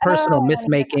 and it's Oh, personal I myth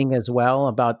want to hear that. making as well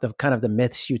about the kind of the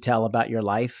myths you tell about your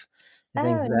life and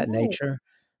things Oh, of that nice. nature.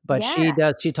 But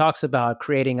Yeah. she talks about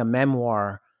creating a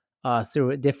memoir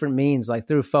through different means, like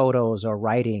through photos or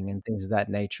writing and things of that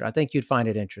nature. I think you'd find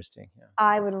it interesting. Yeah.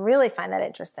 I would really find that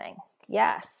interesting.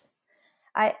 Yes.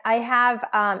 I have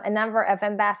a number of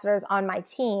ambassadors on my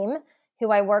team who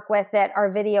I work with that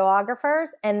are videographers,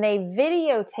 and they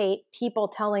videotape people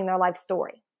telling their life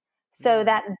story so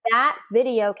that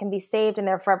video can be saved in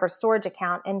their forever storage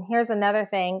account. And here's another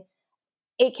thing.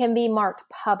 It can be marked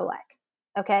public.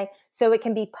 Okay. So it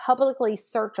can be publicly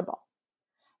searchable.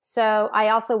 So I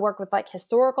also work with like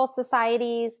historical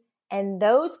societies, and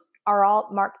those are all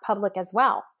marked public as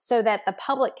well so that the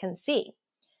public can see.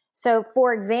 So,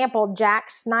 for example, Jack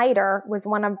Snyder was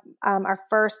one of our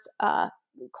first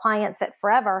clients at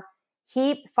Forever.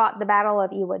 He fought the Battle of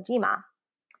Iwo Jima,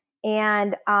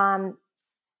 and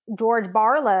George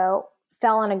Barlow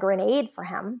fell on a grenade for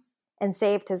him and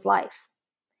saved his life.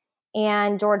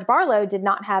 And George Barlow did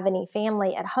not have any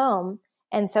family at home.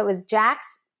 And so it was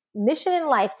Jack's mission in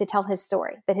life to tell his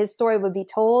story, that his story would be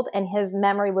told and his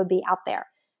memory would be out there.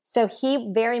 So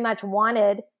he very much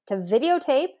wanted to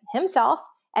videotape himself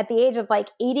at the age of like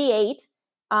 88,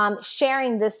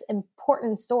 sharing this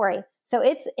important story. So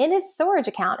it's in his storage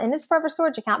account, in his forever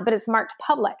storage account, but it's marked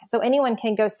public. So anyone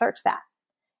can go search that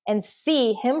and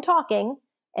see him talking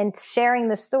and sharing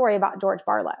the story about George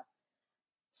Barlow.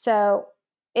 So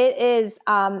it is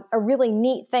a really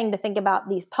neat thing to think about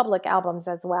these public albums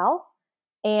as well.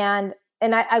 And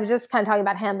I was just kind of talking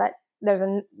about him, but there's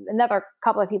another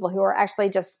couple of people who are actually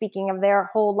just speaking of their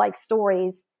whole life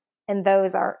stories, and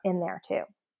those are in there too,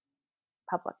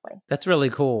 publicly. That's really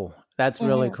cool. That's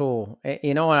really Mm-hmm. cool.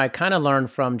 What I kind of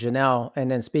learned from Janelle and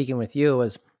then speaking with you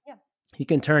is Yeah. you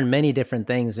can turn many different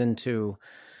things into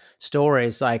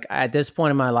stories. Like at this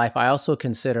point in my life, I also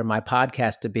consider my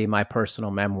podcast to be my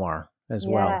personal memoir as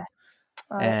well. Yes.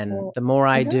 Oh, that's And neat. the more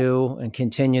I Mhm. do and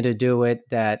continue to do it,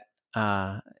 that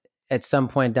at some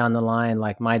point down the line,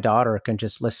 like my daughter can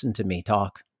just listen to me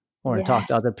talk or talk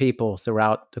to Yes. other people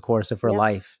throughout the course of her Yep.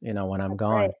 life, when I'm That's right.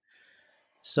 gone. Yeah,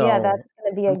 So that's going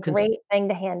to be a I'm great thing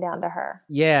to hand down to her.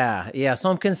 yeah. So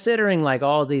I'm considering like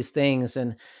all these things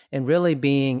and really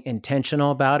being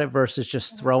intentional about it versus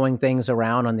just throwing things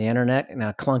around on the internet in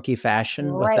a clunky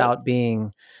fashion Right. without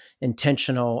being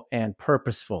intentional and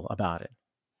purposeful about it.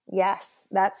 Yes,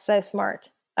 that's so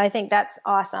smart. I think that's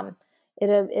awesome.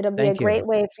 It'll be a Thank you. great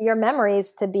way for your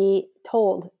memories to be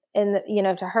told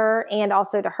to her and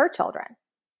also to her children.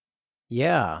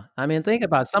 Yeah. I mean, think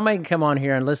about it. Somebody can come on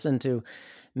here and listen to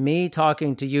me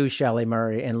talking to you, Shelley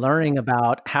Murray, and learning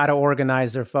about how to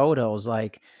organize their photos.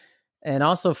 And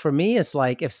also for me, it's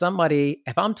like if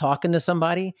I'm talking to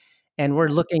somebody and we're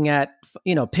looking at,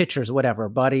 pictures, whatever,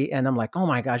 buddy, and I'm like, oh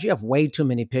my gosh, you have way too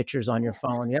many pictures on your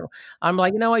phone. I'm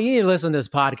like, you know what? You need to listen to this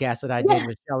podcast that I did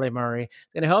with Shelley Murray.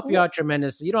 It's going to help you out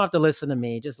tremendously. You don't have to listen to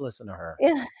me. Just listen to her.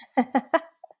 Yeah.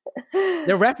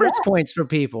 They're reference points for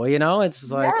people,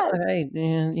 It's like, Yes. hey,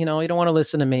 you don't want to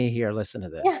listen to me here. Listen to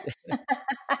this.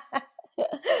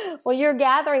 Well, you're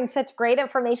gathering such great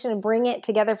information and bring it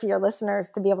together for your listeners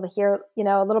to be able to hear,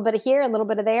 a little bit of here, a little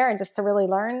bit of there, and just to really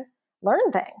learn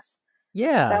things.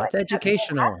 Yeah, So it's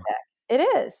educational. It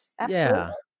is. Absolutely.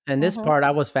 Yeah. And this part,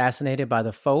 I was fascinated by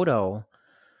the photo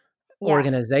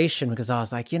organization because I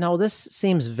was like, this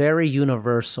seems very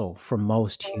universal for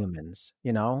most humans,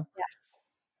 Yes.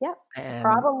 Yeah. And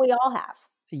problem we all have.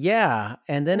 Yeah.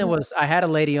 And then I had a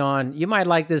lady on, you might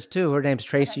like this too. Her name's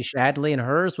Tracy Shadley, and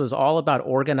hers was all about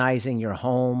organizing your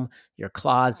home, your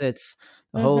closets,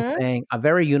 the whole thing. A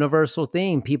very universal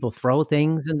theme. People throw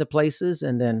things into places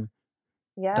and then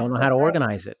don't know how to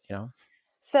organize it,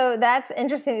 So that's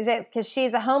interesting because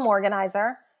she's a home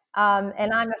organizer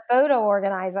and I'm a photo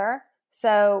organizer.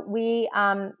 So we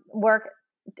work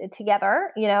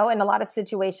together, in a lot of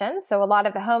situations. So a lot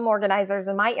of the home organizers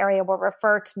in my area will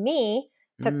refer to me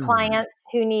to clients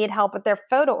who need help with their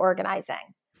photo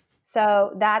organizing.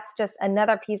 So that's just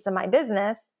another piece of my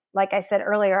business. Like I said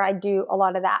earlier, I do a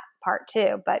lot of that part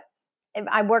too, but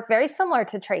I work very similar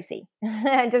to Tracy.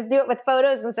 I just do it with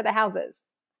photos instead of houses.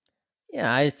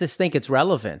 Yeah, I just think it's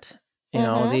relevant.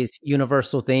 These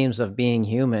universal themes of being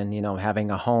human,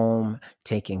 having a home,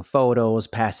 taking photos,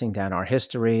 passing down our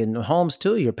history. And homes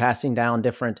too, you're passing down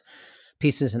different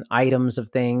pieces and items of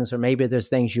things, or maybe there's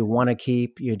things you want to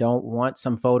keep. You don't want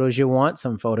some photos you want,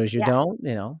 some photos you don't,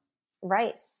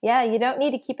 Right. Yeah, you don't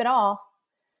need to keep it all,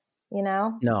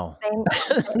 No. Same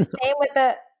with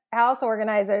the house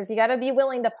organizers. You got to be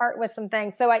willing to part with some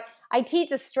things. So I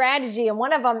teach a strategy, and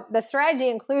one of them, the strategy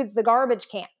includes the garbage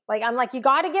can. I'm like, you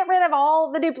got to get rid of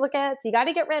all the duplicates. You got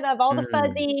to get rid of all the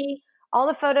fuzzy, all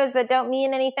the photos that don't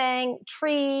mean anything,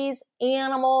 trees,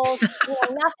 animals,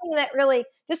 nothing that really,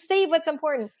 just save what's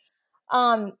important.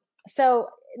 So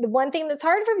the one thing that's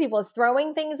hard for people is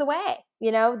throwing things away,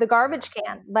 the garbage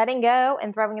can, letting go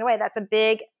and throwing it away. That's a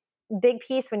big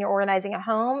piece when you're organizing a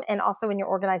home and also when you're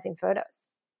organizing photos.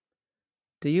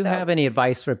 Do you have any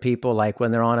advice for people like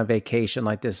when they're on a vacation,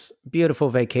 like this beautiful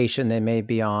vacation they may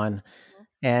be on,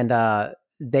 and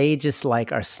they just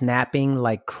are snapping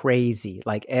like crazy,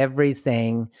 like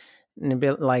everything, and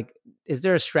be like, is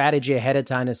there a strategy ahead of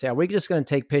time to say, are we just going to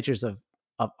take pictures of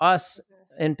us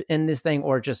in this thing,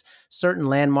 or just certain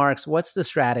landmarks? What's the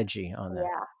strategy on that?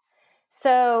 Yeah.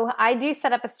 So I do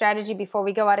set up a strategy before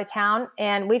we go out of town,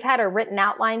 and we've had a written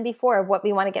outline before of what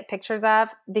we want to get pictures of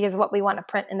because of what we want to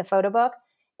print in the photo book.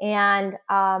 And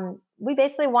we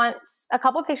basically want a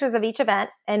couple of pictures of each event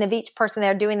and of each person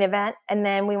there doing the event. And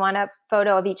then we want a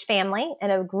photo of each family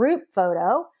and a group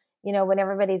photo, when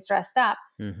everybody's dressed up.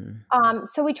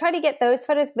 So we try to get those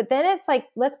photos, but then it's like,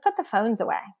 let's put the phones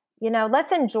away.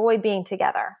 Let's enjoy being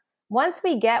together. Once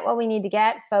we get what we need to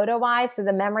get photo-wise, so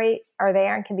the memories are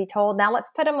there and can be told, now let's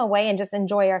put them away and just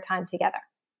enjoy our time together.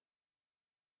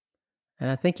 And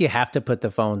I think you have to put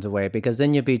the phones away because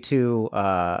then you'll be too,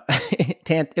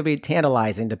 it'll be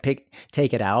tantalizing to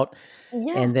take it out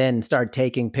and then start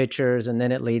taking pictures. And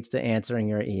then it leads to answering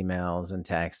your emails and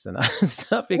texts and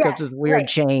stuff because it's this weird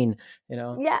chain,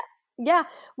 Yeah. Yeah.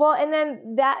 Well, and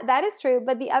then that is true.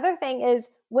 But the other thing is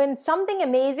when something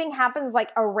amazing happens, like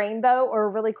a rainbow or a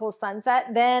really cool sunset,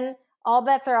 then all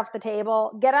bets are off the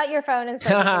table. Get out your phone and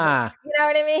start you know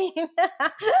what I mean?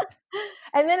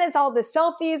 And then it's all the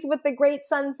selfies with the great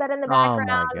sunset in the background.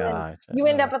 Oh my gosh. And you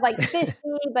end up with 50,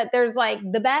 but there's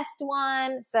the best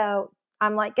one. So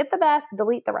I'm like, get the best,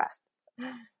 delete the rest.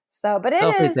 So, but it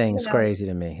selfie is thing's crazy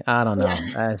to me. I don't know.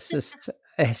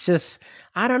 It's just,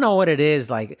 I don't know what it is.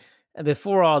 Like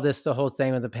before all this, the whole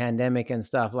thing with the pandemic and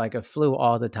stuff, it flew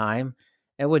all the time.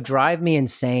 It would drive me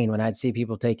insane when I'd see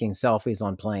people taking selfies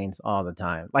on planes all the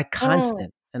time,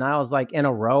 constant. And I was in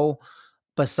a row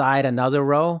beside another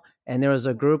row. And there was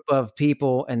a group of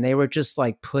people and they were just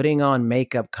putting on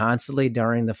makeup constantly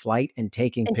during the flight and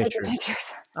taking pictures.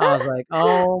 I was like,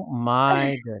 oh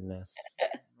my goodness.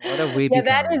 What have we become?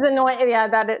 That is annoying. Yeah,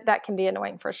 that can be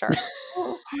annoying for sure.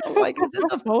 Is this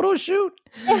a photo shoot?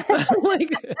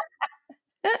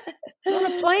 On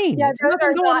a plane. Yeah, there's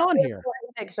nothing going on here.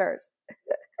 pictures.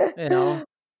 You know,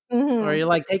 or you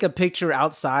like take a picture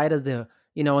outside of the,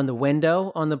 in the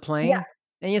window on the plane, Yeah.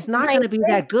 and it's not Right. going to be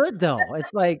that good though. It's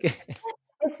like,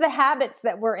 It's the habits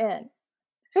that we're in.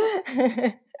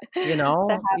 The you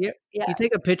habits,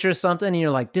 take a picture of something and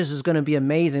you're like, this is going to be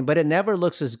amazing, but it never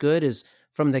looks as good as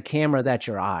from the camera that's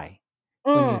your eye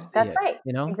when you see that's it, right.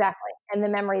 Exactly. And the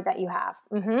memory that you have.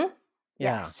 Yeah.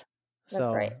 Yes. That's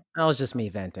So right. that was just me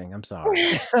venting. I'm sorry.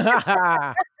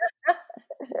 That's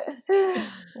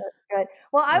good.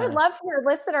 Well, I would love for your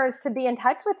listeners to be in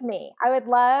touch with me. I would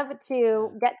love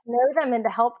to get to know them and to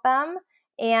help them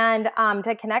and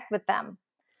to connect with them.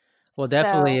 Well,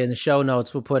 definitely in the show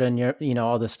notes, we'll put in your,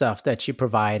 all the stuff that you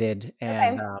provided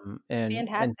and, and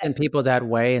Fantastic. send people that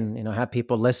way and, have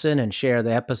people listen and share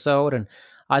the episode. And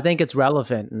I think it's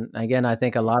relevant. And again, I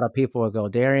think a lot of people will go,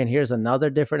 Darian, here's another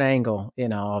different angle,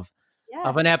 of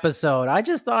an episode. I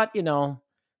just thought,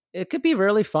 it could be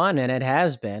really fun, and it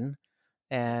has been.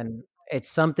 And it's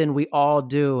something we all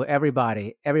do.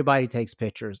 Everybody takes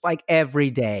pictures like every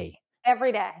day.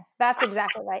 Every day. That's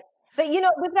exactly right. But,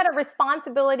 we've got a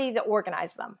responsibility to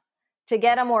organize them, to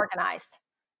get them organized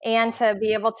and to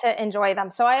be able to enjoy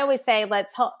them. So I always say,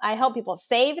 I help people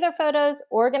save their photos,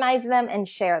 organize them, and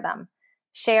share them.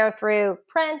 Share through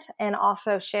print and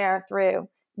also share through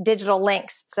digital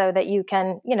links so that you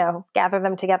can, gather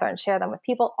them together and share them with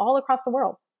people all across the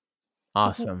world.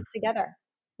 Awesome. Together.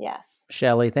 Yes.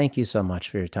 Shelley, thank you so much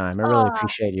for your time. I really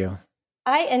appreciate you.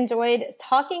 I enjoyed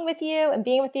talking with you and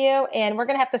being with you, and we're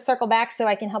going to have to circle back so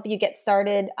I can help you get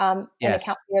started an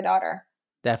account for your daughter.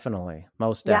 Definitely.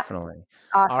 Most definitely.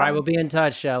 Awesome. All right. We'll be in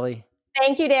touch, Shelley.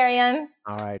 Thank you, Darian.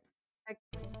 All right.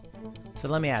 So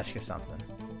let me ask you something.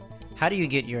 How do you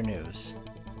get your news?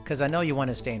 Because I know you want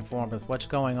to stay informed with what's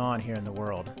going on here in the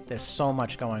world. There's so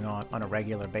much going on a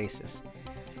regular basis.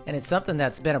 And it's something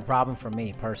that's been a problem for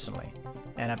me personally.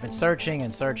 And I've been searching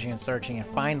and searching and searching, and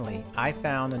finally I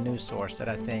found a news source that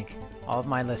I think all of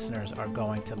my listeners are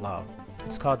going to love.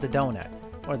 It's called The Donut,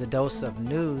 or the dose of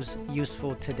news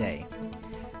useful today.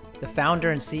 The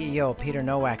founder and CEO, Peter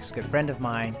Nowak, is a good friend of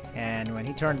mine, and when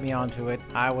he turned me on to it,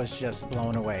 I was just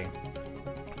blown away.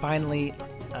 Finally,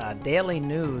 a daily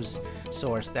news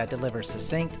source that delivers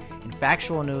succinct and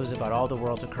factual news about all the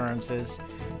world's occurrences,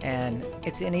 and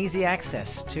it's an easy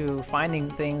access to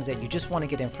finding things that you just want to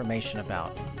get information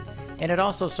about. And it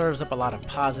also serves up a lot of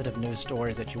positive news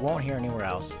stories that you won't hear anywhere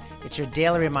else. It's your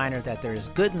daily reminder that there is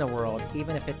good in the world,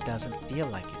 even if it doesn't feel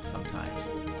like it sometimes.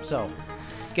 So,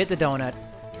 get the donut,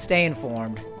 stay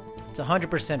informed. It's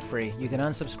 100% free. You can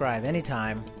unsubscribe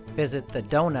anytime. Visit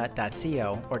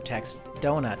thedonut.co or text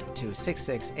donut to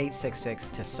 66866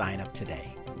 to sign up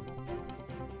today.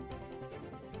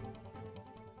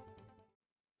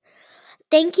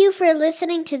 Thank you for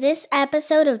listening to this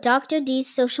episode of Dr.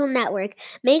 D's Social Network.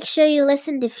 Make sure you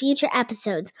listen to future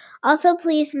episodes. Also,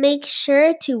 please make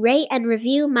sure to rate and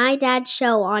review My Dad's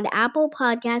Show on Apple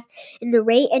Podcasts in the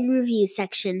rate and review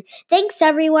section. Thanks,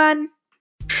 everyone.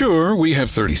 Sure, we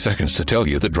have 30 seconds to tell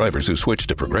you that drivers who switch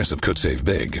to Progressive could save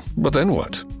big. But then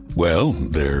what? Well,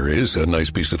 there is a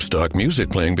nice piece of stock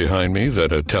music playing behind me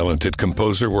that a talented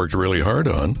composer worked really hard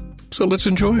on. So let's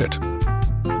enjoy it.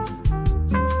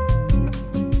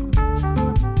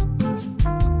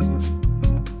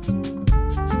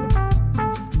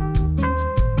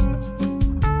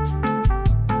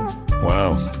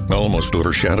 Wow, almost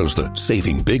overshadows the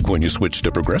saving big when you switch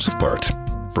to Progressive part.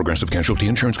 Progressive Casualty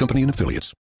Insurance Company and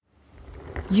Affiliates.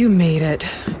 You made it.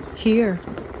 Here,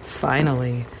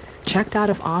 finally. Checked out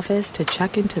of office to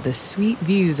check into the sweet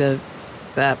views of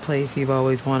that place you've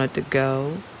always wanted to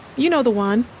go. You know the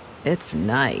one. It's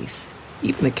nice.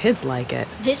 Even the kids like it.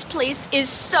 This place is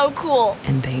so cool.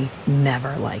 And they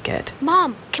never like it.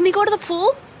 Mom, can we go to the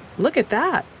pool? Look at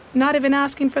that. Not even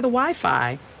asking for the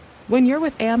Wi-Fi. When you're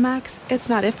with Amex, it's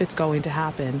not if it's going to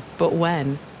happen, but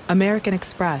when. American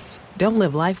Express. Don't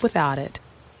live life without it.